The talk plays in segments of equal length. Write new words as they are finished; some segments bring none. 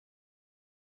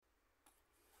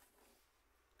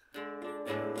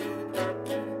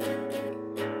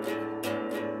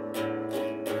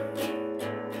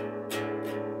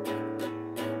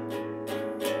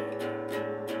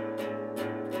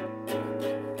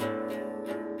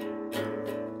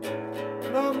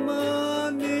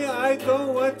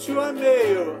don't want you a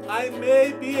mayor. I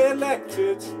may be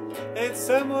elected, and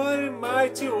someone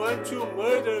might want to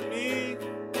murder me.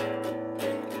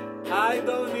 I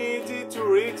don't need to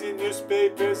read the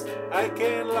newspapers, I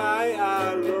can lie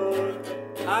alone.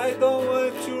 I don't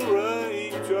want to run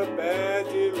into a bad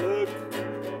luck.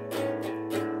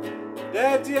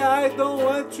 Daddy, I don't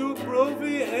want to prove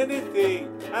anything.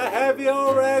 I have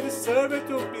already served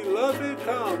to beloved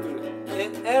country,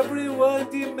 and everyone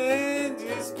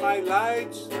demands my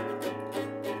light.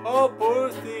 Oh, poor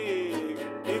thing,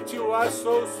 it was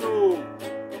so soon.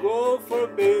 God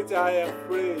forbid I am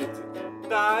afraid,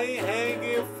 dying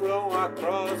hanging from a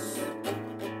cross.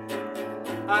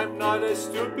 I'm not as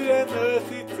stupid enough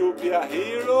to be a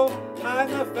hero.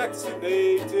 I'm not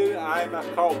vaccinated, I'm a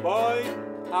cowboy.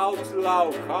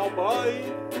 Outlaw cowboy.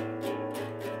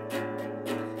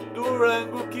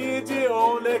 Durango Kid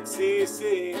only exists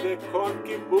in the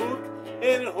comic book,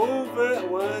 and whoever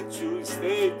wants to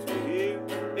stay to here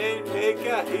and make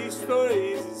a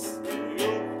history is to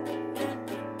you.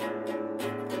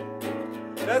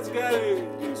 Let's get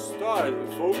into the story,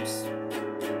 folks.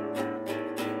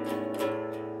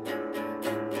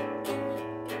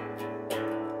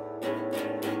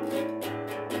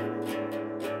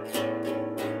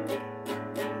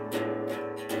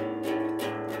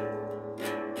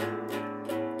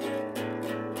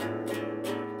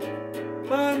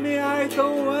 Mommy, I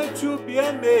don't want to be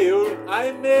a mayor.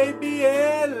 I may be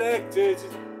elected,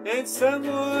 and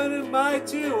someone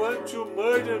might want to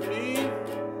murder me.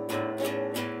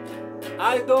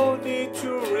 I don't need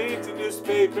to read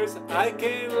newspapers, I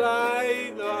can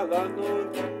lie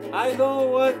alone. I don't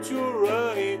want to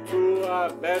run into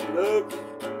a bad luck.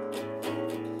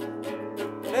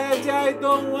 And I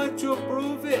don't want to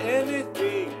prove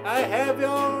anything. I have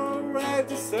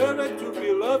already served to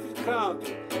beloved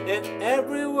country, and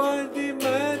everyone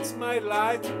demands my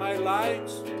light, my light.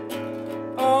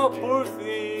 Oh, poor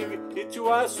thing, it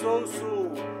was so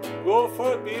soon. God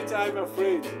forbid I'm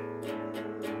afraid.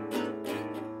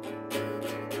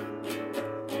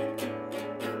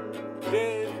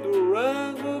 The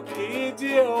Durango Kid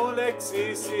only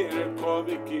exists in a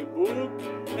comic book,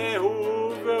 and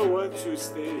whoever wants to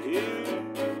stay here,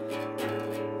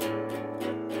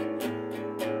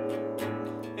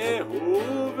 and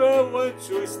whoever wants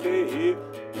to stay here,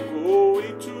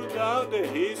 going to down the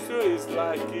history is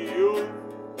like you.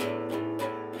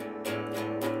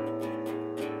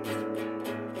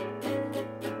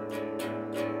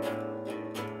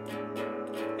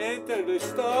 Enter the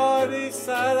story,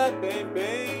 Sarah bang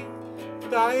bang,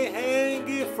 dying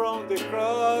hanging from the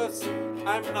cross.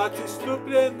 I'm not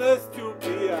stupid enough to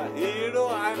be a hero.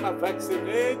 I'm a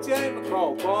vaccinated, I'm a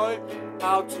cowboy,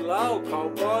 outlaw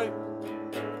cowboy.